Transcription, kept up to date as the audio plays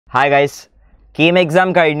Hi guys, KEAM exam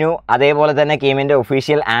കഴിഞ്ഞു അതേപോലെ തന്നെ KEAMന്റെ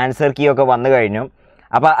ഒഫീഷ്യൽ ആൻസർ കീ ഒക്കെ വന്നു കഴിഞ്ഞു.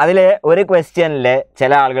 അപ്പോൾ അതിൽ ഒരു ക്വസ്റ്റ്യനിൽ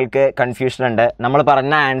ചില ആളുകൾക്ക് കൺഫ്യൂഷൻ ഉണ്ട്. നമ്മൾ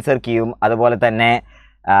പറഞ്ഞ ആൻസർ കീയും അതുപോലെ തന്നെ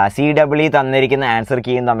CW തന്നിരിക്കുന്ന ആൻസർ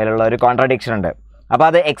കീയും തമ്മിലുള്ള ഒരു കോൺട്രഡിക്ഷൻ ഉണ്ട്. അപ്പോൾ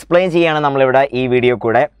അത് എക്സ്പ്ലെയിൻ ചെയ്യാണ് നമ്മളിവിടെ ഈ വീഡിയോ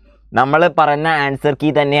കൂടെ. നമ്മൾ പറഞ്ഞ ആൻസർ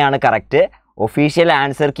കീ തന്നെയാണ് കറക്റ്റ്. ഒഫീഷ്യൽ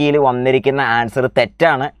ആൻസർ കീയിൽ വന്നിരിക്കുന്ന ആൻസർ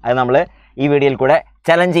തെറ്റാണ്. അത് നമ്മൾ ഈ വീഡിയോയിൽ കൂടെ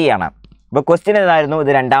ചലഞ്ച് ചെയ്യാണ്. അപ്പോൾ ക്വസ്റ്റ്യൻ ഏതായിരുന്നു?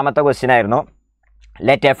 ഇത് രണ്ടാമത്തെ ക്വസ്റ്റ്യൻ ആയിരുന്നു.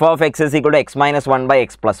 Let f of x is equal to x minus 1 by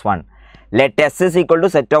x plus 1. Let S is equal to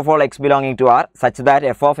set of all x belonging to R such that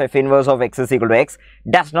f of f inverse of x is equal to x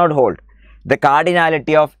does not hold. The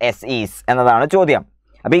cardinality of S is എന്നതാണ് ചോദ്യം.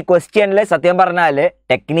 അപ്പോൾ ഈ ക്വസ്റ്റ്യനിൽ സത്യം പറഞ്ഞാൽ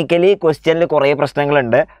technically ക്വസ്റ്റ്യനിൽ കുറേ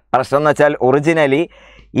പ്രശ്നങ്ങളുണ്ട്. പ്രശ്നം എന്ന് വെച്ചാൽ ഒറിജിനലി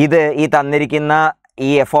ഈ തന്നിരിക്കുന്ന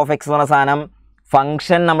ഈ എഫ് ഓഫ് എക്സ് എന്ന് പറഞ്ഞ സാധനം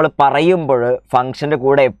ഫംഗ്ഷൻ നമ്മൾ പറയുമ്പോൾ ഫംഗ്ഷൻ്റെ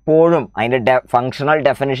കൂടെ എപ്പോഴും അതിൻ്റെ ഫംഗ്ഷണൽ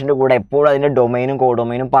ഡെഫിനിഷൻ്റെ കൂടെ എപ്പോഴും അതിൻ്റെ ഡൊമൈനും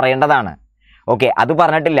കോഡൊമൈനും പറയേണ്ടതാണ്. ഓക്കെ, അത്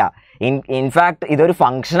പറഞ്ഞിട്ടില്ല. ഇൻഫാക്ട് ഇതൊരു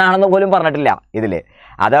ഫംഗ്ഷൻ ആണെന്ന് പോലും പറഞ്ഞിട്ടില്ല ഇതിൽ.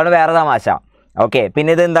 അതാണ് വേറെ തമാശ. ഓക്കെ,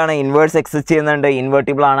 പിന്നെ ഇത് എന്താണ്, ഇൻവേഴ്സ് എക്സിസ്റ്റ് ചെയ്യുന്നുണ്ട്,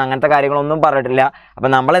 ഇൻവേർട്ടിബിൾ ആണ്, അങ്ങനത്തെ കാര്യങ്ങളൊന്നും പറഞ്ഞിട്ടില്ല.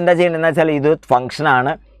 അപ്പോൾ നമ്മൾ എന്താ ചെയ്യേണ്ടതെന്ന് വെച്ചാൽ ഇത്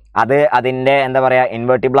ഫംഗ്ഷനാണ്, അത് അതിൻ്റെ എന്താ പറയുക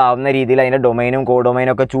ഇൻവേർട്ടിബിൾ ആവുന്ന രീതിയിൽ അതിൻ്റെ ഡൊമൈനും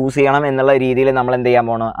കോഡൊമൈനും ഒക്കെ ചൂസ് ചെയ്യണം എന്നുള്ള രീതിയിൽ നമ്മൾ എന്ത് ചെയ്യാൻ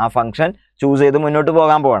പോകണം, ആ ഫംഗ്ഷൻ ചൂസ് ചെയ്ത് മുന്നോട്ട്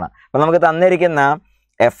പോകാൻ പോകണം. അപ്പോൾ നമുക്ക് തന്നിരിക്കുന്ന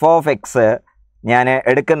എഫ് ഓഫ് എക്സ് ഞാൻ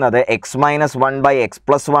എടുക്കുന്നത് X minus 1 by X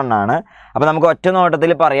plus 1 ആണ്. അപ്പോൾ നമുക്ക് ഒറ്റ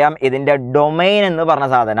നോട്ടത്തിൽ പറയാം ഇതിൻ്റെ ഡൊമൈൻ എന്ന് പറഞ്ഞ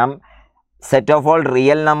സാധനം set of all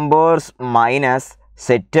real numbers minus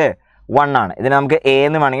set 1 ആണ്. ഇതിന് നമുക്ക് എ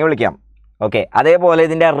എന്ന് വേണമെങ്കിൽ വിളിക്കാം. ഓക്കെ, അതേപോലെ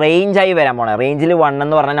ഇതിൻ്റെ റേഞ്ചായി വരാൻ പോകണം. റേഞ്ചിൽ 1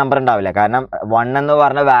 എന്ന് പറഞ്ഞ നമ്പർ ഉണ്ടാവില്ല, കാരണം 1 എന്ന്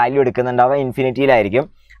പറഞ്ഞ വാല്യൂ എടുക്കുന്നുണ്ടാവുക ഇൻഫിനിറ്റിയിലായിരിക്കും.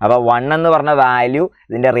 അപ്പോൾ 1 എന്ന് പറഞ്ഞ വാല്യൂ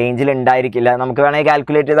ഇതിൻ്റെ റേഞ്ചിൽ ഉണ്ടായിരിക്കില്ല. നമുക്ക് വേണമെങ്കിൽ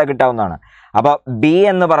കാൽക്കുലേറ്റ് ചെയ്താൽ കിട്ടാവുന്നതാണ്. അപ്പോൾ ബി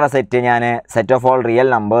എന്ന് പറഞ്ഞ സെറ്റ് ഞാൻ set of all real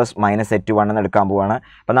numbers minus set 1 എന്ന് എടുക്കാൻ പോവുകയാണ്.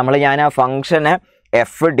 അപ്പോൾ ഞാൻ ആ ഫംഗ്ഷന്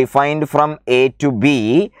F defined from A to B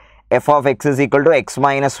F of X is equal to X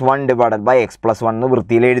minus 1 divided by X plus 1 എന്ന്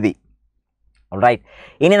വൃത്തിയിൽ എഴുതി. റൈറ്റ്,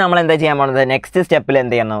 ഇനി നമ്മൾ എന്താ ചെയ്യാൻ പോകുന്നത്, നെക്സ്റ്റ് സ്റ്റെപ്പിൽ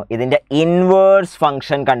എന്ത് ചെയ്യുന്നു, ഇതിൻ്റെ ഇൻവേഴ്സ്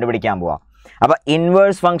ഫംഗ്ഷൻ കണ്ടുപിടിക്കാൻ പോവാം. അപ്പോൾ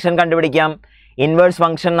ഇൻവേഴ്സ് ഫംഗ്ഷൻ കണ്ടുപിടിക്കാം. ഇൻവേഴ്സ്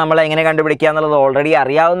ഫംഗ്ഷൻ നമ്മൾ എങ്ങനെ കണ്ടുപിടിക്കുക എന്നുള്ളത് ഓൾറെഡി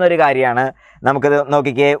അറിയാവുന്ന ഒരു കാര്യമാണ്. നമുക്കിത്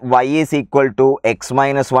നോക്കിക്കേ, y is equal to X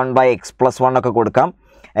minus 1 by X plus 1 ഒക്കെ കൊടുക്കാം.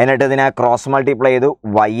 എന്നിട്ട് ഇതിനെ ക്രോസ് മൾട്ടിപ്ലൈ ചെയ്തു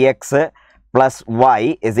YX plus y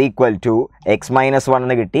is equal to X minus 1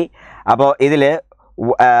 എന്ന് കിട്ടി. അപ്പോൾ ഇതിൽ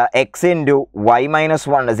X into Y minus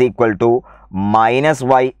 1 is equal to minus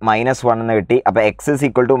Y minus 1 എന്ന് കിട്ടി. അപ്പോൾ X is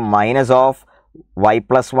equal to minus of Y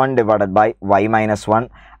plus 1 divided by Y minus 1,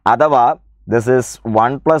 അഥവാ this is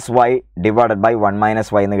 1 plus Y divided by 1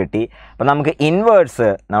 minus Y എന്ന് കിട്ടി. അപ്പോൾ നമുക്ക് ഇൻവേഴ്സ്,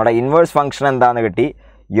 നമ്മുടെ inverse function എന്താണെന്ന് കിട്ടി.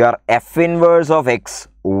 Your F inverse of X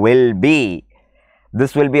will be,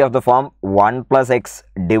 this will be of the form 1 plus X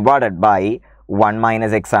divided by 1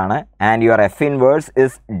 minus X ആണ്. And your F inverse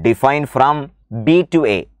is defined from B to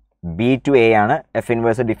A. B to A ആണ് F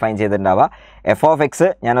inverse define ചെയ്തിട്ടുണ്ടാവുക. F of X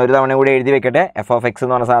ഞാൻ ഒരു തവണ കൂടി എഴുതി വെക്കട്ടെ. F of X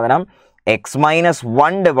എന്ന് പറഞ്ഞ സാധനം X minus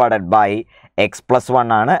 1 divided by X plus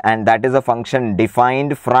 1 ആണ്. And that is A function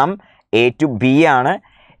defined from A to B ആണ്.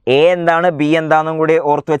 എ എന്താണ് ബി എന്താണെന്നും കൂടി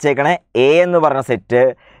ഓർത്ത് വെച്ചേക്കണേ. എ എന്ന് പറഞ്ഞ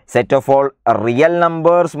set of all real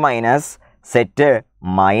numbers minus set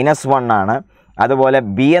minus 1 ആണ്. അതുപോലെ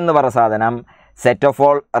ബി എന്ന് പറഞ്ഞ സാധനം set of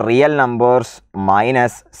all real numbers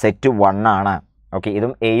minus set 1 ആണ്. ഓക്കെ,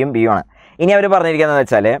 ഇതും എയും ബിയും ആണ്. ഇനി അവർ പറഞ്ഞിരിക്കുന്നത്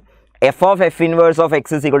വെച്ചാൽ F of F inverse of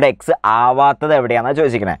X is equal to X ആവാത്തത് എവിടെയാണെന്ന്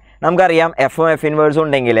ചോദിച്ചിരിക്കുന്നത്. നമുക്കറിയാം എഫും എഫ് ഇൻവേഴ്സും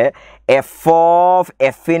ഉണ്ടെങ്കിൽ F of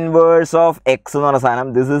F inverse of X എന്ന് പറഞ്ഞ സാധനം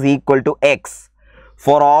this is equal to X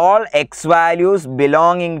for all X values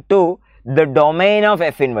belonging to the domain of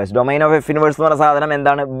F inverse. Domain of F inverse എന്ന് പറഞ്ഞ സാധനം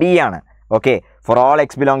എന്താണ്? ബി ആണ്. Okay, for all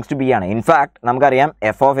X belongs to B ആണ്. In fact നമുക്കറിയാം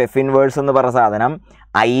എഫ് ഓഫ് എഫ് ഇൻവേഴ്സ് എന്ന് പറഞ്ഞ സാധനം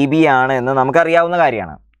ഐ ബി ആണ് എന്ന് നമുക്കറിയാവുന്ന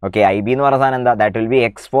കാര്യമാണ്. ഓക്കെ, ഐ ബി എന്ന് പറഞ്ഞ സാധനം എന്താ? That will be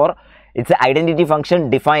X four it's identity function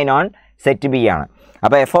define on set B ആണ്.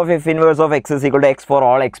 അപ്പോൾ F of F inverse of X is equal to X for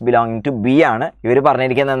all X belonging to B ആണ്. ഇവർ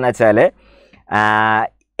പറഞ്ഞിരിക്കുന്നത് എന്ന് വെച്ചാൽ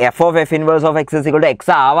F of F inverse of X is equal to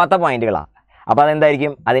X ആവാത്ത പോയിന്റുകളാണ്. അപ്പോൾ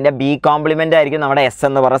അതെന്തായിരിക്കും? അതിൻ്റെ ബി കോംപ്ലിമെൻ്റ് ആയിരിക്കും നമ്മുടെ എസ്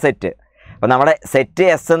എന്ന് പറഞ്ഞ സെറ്റ്. അപ്പോൾ നമ്മുടെ സെറ്റ്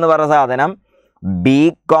എസ് എന്ന് പറഞ്ഞ സാധനം ബി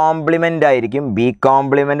കോംപ്ലിമെൻ്റ് ആയിരിക്കും. ബി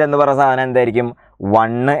കോംപ്ലിമെൻ്റ് എന്ന് പറഞ്ഞ സാധനം എന്തായിരിക്കും?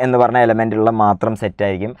 1 എന്ന് പറഞ്ഞ എലമെൻറ്റുള്ള മാത്രം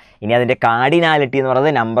സെറ്റായിരിക്കും. ഇനി അതിൻ്റെ കാർഡിനാലിറ്റി എന്ന്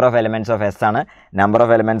പറയുന്നത് number of elements of S ആണ്. Number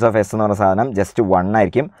of elements of S എന്ന് പറഞ്ഞ സാധനം ജസ്റ്റ് 1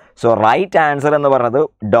 ആയിരിക്കും. സോ റൈറ്റ് ആൻസർ എന്ന് പറയുന്നത്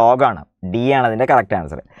ഡോഗാണ്. ഡി ആണ് അതിൻ്റെ കറക്റ്റ്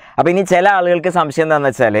ആൻസർ. അപ്പോൾ ഇനി ചില ആളുകൾക്ക് സംശയം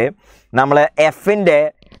എന്താണെന്ന് വെച്ചാൽ നമ്മൾ എഫിൻ്റെ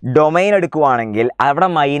ഡൊമൈൻ എടുക്കുവാണെങ്കിൽ അവിടെ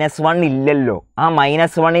 -1 ഇല്ലല്ലോ, ആ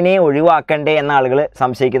 -1നെ ഒഴിവാക്കണ്ടേ എന്ന ആളുകൾ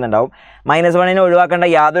സംശയിക്കുന്നുണ്ടാവും. -1നെ ഒഴിവാക്കേണ്ട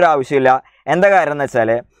യാതൊരു ആവശ്യമില്ല. എന്താ കാര്യം എന്ന് വെച്ചാൽ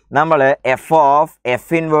നമ്മൾ F of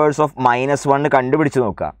F inverse of -1 കണ്ടുപിടിച്ച്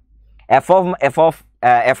നോക്കുക. F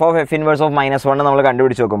of F inverse of -1 നമ്മൾ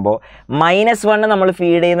കണ്ടുപിടിച്ച് നോക്കുമ്പോൾ -1 നമ്മൾ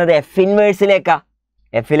ഫീഡ് ചെയ്യുന്നത് എഫ് ഇൻവേഴ്സിലേക്കാണ്.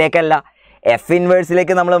 എഫിലേക്കല്ല. എഫ്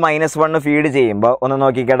ഇൻവേഴ്സിലേക്ക് നമ്മൾ -1 ഫീഡ് ചെയ്യുമ്പോൾ ഒന്ന്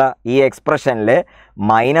നോക്കിക്കട, ഈ എക്സ്പ്രഷനിൽ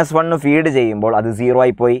 -1 ഫീഡ് ചെയ്യുമ്പോൾ അത് 0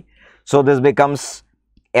 ആയിപ്പോയി. So this becomes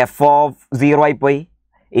F of 0 ആയിപ്പോയി.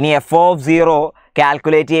 ഇനി എഫ് ഓഫ് 0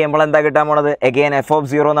 കാൽക്കുലേറ്റ് ചെയ്യുമ്പോൾ എന്താ കിട്ടാൻ പോണത്? എഗെയിൻ എഫ് ഓഫ്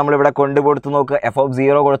 0 നമ്മളിവിടെ കൊടുത്ത് നോക്കുക. എഫ് ഓഫ്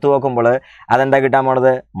 0 കൊടുത്ത് നോക്കുമ്പോൾ അതെന്താ കിട്ടാൻ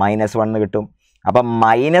പോണത്? -1 കിട്ടും. അപ്പം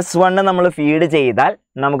 -1 നമ്മൾ ഫീഡ് ചെയ്താൽ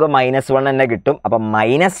നമുക്ക് -1 തന്നെ കിട്ടും. അപ്പം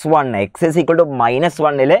 -1 X is equal to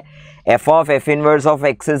 -1 F of F inverse of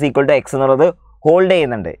X is equal to X എന്നുള്ളത് ഹോൾഡ്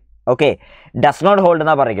ചെയ്യുന്നുണ്ട്. ഓക്കെ, ഡസ് നോട്ട് ഹോൾഡ്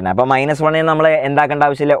എന്നാണ് പറയുന്നത്. അപ്പോൾ -1 നമ്മൾ എന്താക്കേണ്ട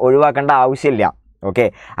ആവശ്യമില്ല, ഒഴിവാക്കേണ്ട ആവശ്യമില്ല. ഓക്കെ,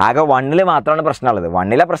 ആകെ 1 മാത്രമാണ് പ്രശ്നമുള്ളത്.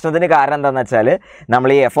 1 പ്രശ്നത്തിന് കാരണം എന്താണെന്ന് വെച്ചാൽ നമ്മൾ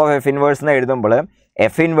ഈ എഫ് ഓഫ് എഫ് ഇൻവേഴ്സ് എന്ന് എഴുതുമ്പോൾ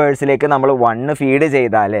എഫ് ഇൻവേഴ്സിലേക്ക് നമ്മൾ 1 ഫീഡ്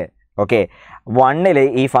ചെയ്താൽ ഓക്കെ 1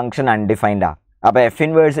 ഈ ഫംഗ്ഷൻ അൺഡിഫൈൻഡാണ്. അപ്പോൾ എഫ്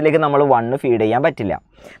ഇൻവേഴ്സിലേക്ക് നമ്മൾ 1 ഫീഡ് ചെയ്യാൻ പറ്റില്ല.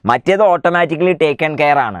 മറ്റേത് ഓട്ടോമാറ്റിക്കലി ടേക്കൺ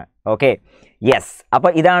കെയർ ആണ്. Okay, yes.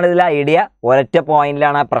 അപ്പോൾ ഇതാണ് ഇതിലെ ഐഡിയ. ഒരൊറ്റ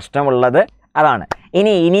പോയിന്റിലാണ് ആ പ്രശ്നമുള്ളത്. അതാണ്.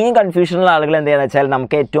 ഇനിയും കൺഫ്യൂഷനുള്ള ആളുകൾ എന്ത് ചെയ്യുക വെച്ചാൽ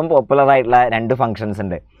നമുക്ക് ഏറ്റവും പോപ്പുലർ ആയിട്ടുള്ള 2 ഫംഗ്ഷൻസ്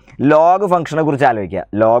ഉണ്ട്. ലോഗ് ഫംഗ്ഷനെ കുറിച്ച് ആലോചിക്കുക.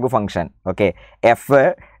 Log function okay, F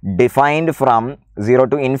defined from 0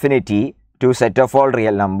 to infinity to set of all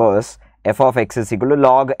real numbers F of X is equal to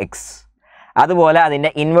log X. അതുപോലെ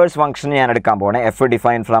അതിൻ്റെ ഇൻവേഴ്സ് ഫംഗ്ഷൻ ഞാൻ എടുക്കാൻ പോകണേ. F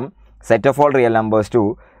defined from set of all real numbers to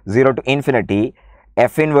 0 to infinity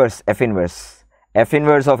F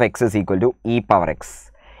inverse of X is equal to E power X.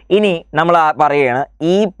 ഇനി നമ്മൾ പറയുകയാണ്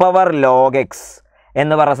E power log X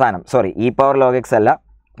എന്ന് പറഞ്ഞ സാധനം. Sorry, E power log X അല്ല,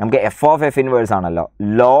 നമുക്ക് എഫ് ഓഫ് എഫ് ഇൻവേഴ്സ് ആണല്ലോ.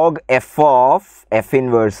 Log F of F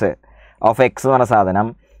inverse of X എന്ന് പറഞ്ഞ സാധനം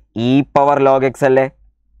ഇ പവർ ലോഗ് എക്സ് അല്ലേ?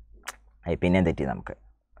 പിന്നെയും തെറ്റി. നമുക്ക്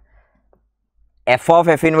F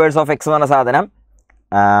of F inverse of X എന്ന് പറഞ്ഞ സാധനം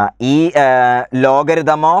ഈ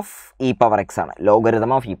logarithm of E power X ആണ്.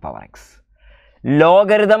 Logarithm of E power X.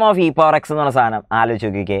 Logarithm of E power X എന്ന് പറഞ്ഞ സാധനം ആലോചിച്ച്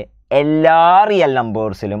നോക്കിക്കേ. എല്ലാ റിയൽ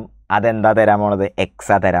നമ്പേഴ്സിലും അതെന്താ തരാൻ പോണത്?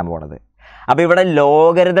 എക്സാ തരാൻ പോണത്. അപ്പോൾ ഇവിടെ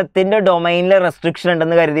ലോഗരിതത്തിൻ്റെ ഡൊമൈനിൽ റെസ്ട്രിക്ഷൻ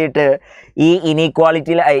ഉണ്ടെന്ന് കരുതിയിട്ട് ഈ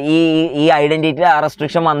ഇനീക്വാളിറ്റിയിൽ ഈ ഐഡൻറ്റിറ്റിയിൽ ആ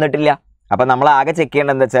റെസ്ട്രിക്ഷൻ വന്നിട്ടില്ല. അപ്പോൾ നമ്മൾ ആകെ ചെക്ക്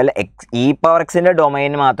ചെയ്യേണ്ടത് എന്താ വെച്ചാൽ ഇ പവർ എക്സിൻ്റെ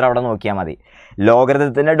ഡൊമൈൻ മാത്രം അവിടെ നോക്കിയാൽ മതി.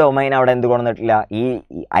 ലോഗരിതത്തിൻ്റെ ഡൊമൈൻ അവിടെ എന്ത് കൊണ്ടുവന്നിട്ടില്ല? ഈ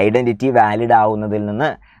ഐഡൻറ്റിറ്റി വാലിഡ് ആവുന്നതിൽ നിന്ന്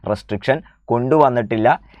റെസ്ട്രിക്ഷൻ കൊണ്ടുവന്നിട്ടില്ല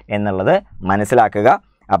എന്നുള്ളത് മനസ്സിലാക്കുക.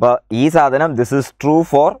 അപ്പോൾ ഈ സാധനം this is true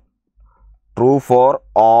for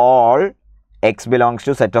all X belongs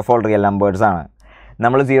to set of all real numbers ആണ്.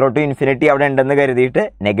 നമ്മൾ 0 to infinity അവിടെ ഉണ്ടെന്ന് കരുതിയിട്ട്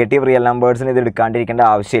നെഗറ്റീവ് റിയൽ നമ്പേഴ്സിന് ഇത് എടുക്കാണ്ടിരിക്കേണ്ട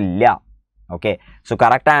ആവശ്യമില്ല. ഓക്കെ, സോ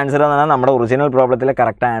കറക്റ്റ് ആൻസർ എന്ന് പറഞ്ഞാൽ നമ്മുടെ ഒറിജിനൽ പ്രോബ്ലത്തിലെ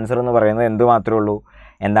കറക്റ്റ് ആൻസർ എന്ന് പറയുന്നത് എന്ത് മാത്രമേ ഉള്ളൂ?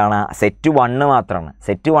 എന്താണ്? സെറ്റ് 1 മാത്രമാണ്.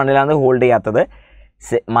 സെറ്റ് 1 ഹോൾഡ് ചെയ്യാത്തത്.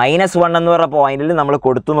 -1 എന്ന് പറഞ്ഞ പോയിന്റിൽ നമ്മൾ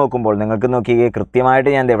കൊടുത്തു നോക്കുമ്പോൾ നിങ്ങൾക്ക് നോക്കിയേ കൃത്യമായിട്ട്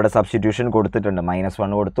ഞാൻ ഇവിടെ സബ്സ്റ്റിറ്റ്യൂഷൻ കൊടുത്തിട്ടുണ്ട്.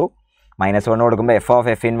 -1 കൊടുത്തു. -1 കൊടുക്കുമ്പോൾ F of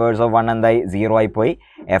F inverse of 1 എന്തായി? 0 ആയിപ്പോയി.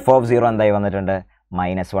 എഫ് ഓഫ് 0 എന്തായി വന്നിട്ടുണ്ട്?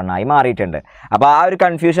 -1 ആയി മാറിയിട്ടുണ്ട്. അപ്പോൾ ആ ഒരു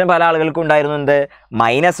കൺഫ്യൂഷൻ പല ആളുകൾക്കും ഉണ്ടായിരുന്നു. എന്ത്?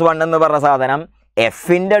 -1 എന്ന് പറഞ്ഞ സാധനം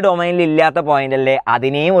എഫിൻ്റെ ഡൊമൈനിൽ ഇല്ലാത്ത പോയിന്റ് അല്ലേ,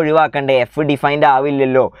 അതിനെയും ഒഴിവാക്കണ്ടേ? F defined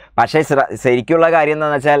ആവില്ലല്ലോ. പക്ഷേ ശരിക്കുള്ള കാര്യം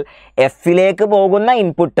എന്താണെന്ന് വെച്ചാൽ എഫിലേക്ക് പോകുന്ന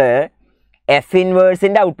ഇൻപുട്ട് എഫ്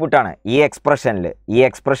ഇൻവേഴ്സിൻ്റെ ഔട്ട്പുട്ടാണ്. ഈ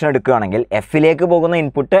എക്സ്പ്രഷൻ എടുക്കുകയാണെങ്കിൽ എഫിലേക്ക് പോകുന്ന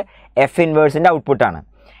ഇൻപുട്ട് എഫ് ഇൻവേഴ്സിൻ്റെ ഔട്ട്പുട്ടാണ്.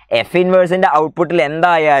 എഫ് ഇൻവേഴ്സിൻ്റെ ഔട്ട്പുട്ടിൽ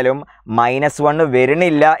എന്തായാലും -1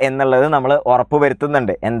 വരുന്നില്ല എന്നുള്ളത് നമ്മൾ ഉറപ്പ്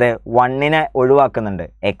വരുത്തുന്നുണ്ട്. എന്ത്? 1 ഒഴിവാക്കുന്നുണ്ട്.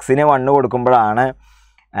 എക്സിന് 1 കൊടുക്കുമ്പോഴാണ്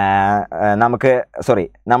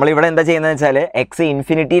നമ്മളിവിടെ എന്താ ചെയ്യുന്നതെന്ന് വെച്ചാൽ എക്സ്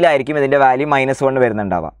ഇൻഫിനിറ്റിയിലായിരിക്കും ഇതിൻ്റെ വാല്യൂ -1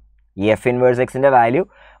 വരുന്നുണ്ടാവുക. ഈ എഫ് ഇൻവേഴ്സ് എക്സിൻ്റെ വാല്യൂ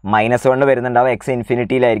 -1 വരുന്നുണ്ടാവുക. എക്സ്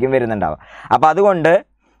ഇൻഫിനിറ്റിയിലായിരിക്കും വരുന്നുണ്ടാവുക. അപ്പോൾ അതുകൊണ്ട്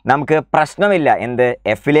നമുക്ക് പ്രശ്നമില്ല. എന്ത്?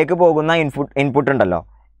 എഫിലേക്ക് പോകുന്ന ഇൻപുട്ട് ഉണ്ടല്ലോ,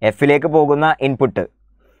 എഫിലേക്ക് പോകുന്ന ഇൻപുട്ട്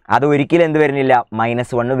അത് ഒരിക്കലും എന്ത് വരുന്നില്ല?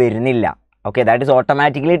 -1 വരുന്നില്ല. Okay, that is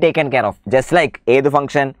automatically taken care of. Just like ഏത്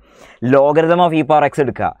function? Logarithm of E power X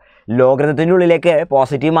എടുക്കുക. ലോഗരിതത്തിൻ്റെ ഉള്ളിലേക്ക്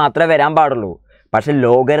പോസിറ്റീവ് മാത്രമേ വരാൻ പാടുള്ളൂ. പക്ഷേ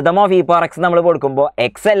logarithm of E power X നമ്മൾ കൊടുക്കുമ്പോൾ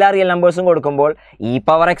എക്സ് എല്ലാ റിയൽ നമ്പേഴ്സും കൊടുക്കുമ്പോൾ E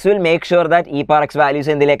power X will make sure that E power X values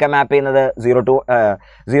എന്തിലേക്കാണ് മാപ്പ് ചെയ്യുന്നത്?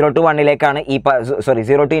 0 to 1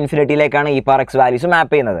 0 to ഇൻഫിനിറ്റിയിലേക്കാണ് E power X values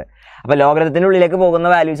മാപ്പ് ചെയ്യുന്നത്. അപ്പോൾ ലോഗരിതത്തിൻ്റെ ഉള്ളിലേക്ക് പോകുന്ന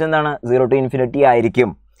വാല്യൂസ് എന്താണ്? 0 to infinity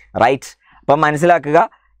ആയിരിക്കും. റൈറ്റ്? അപ്പം മനസ്സിലാക്കുക,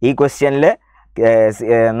 ഈ ക്വസ്റ്റ്യനിൽ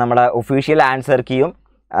നമ്മുടെ ഒഫീഷ്യൽ ആൻസർ കീയും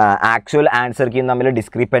ആക്ച്വൽ ആൻസർ കീയും തമ്മിൽ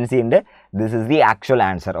ഡിസ്ക്രിപ്പൻസി ഉണ്ട്. This is the actual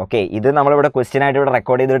answer. Okay, ഇത് നമ്മളിവിടെ ക്വസ്റ്റ്യൻ ആയിട്ട് ഇവിടെ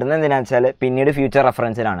റെക്കോർഡ് ചെയ്തിടുന്നത് എന്തിനാണെന്ന് വെച്ചാൽ പിന്നീട് ഫ്യൂച്ചർ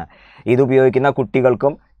റെഫറൻസിനാണ്. ഇത് ഉപയോഗിക്കുന്ന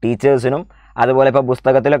കുട്ടികൾക്കും ടീച്ചേഴ്സിനും അതുപോലെ ഇപ്പോൾ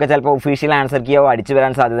പുസ്തകത്തിലൊക്കെ ചിലപ്പോൾ ഒഫീഷ്യൽ ആൻസർ കീയോ അടിച്ചു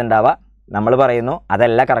വരാൻ സാധ്യത ഉണ്ടാവുക. നമ്മൾ പറയുന്നു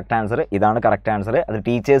അതല്ല കറക്റ്റ് ആൻസർ, ഇതാണ് കറക്റ്റ് ആൻസർ. അത്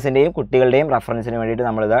ടീച്ചേഴ്സിൻ്റെയും കുട്ടികളുടെയും റെഫറൻസിന് വേണ്ടിയിട്ട്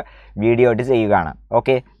നമ്മളിത് വീഡിയോ ആയിട്ട് ചെയ്യുകയാണ്.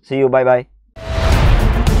 Okay, see you, bye bye.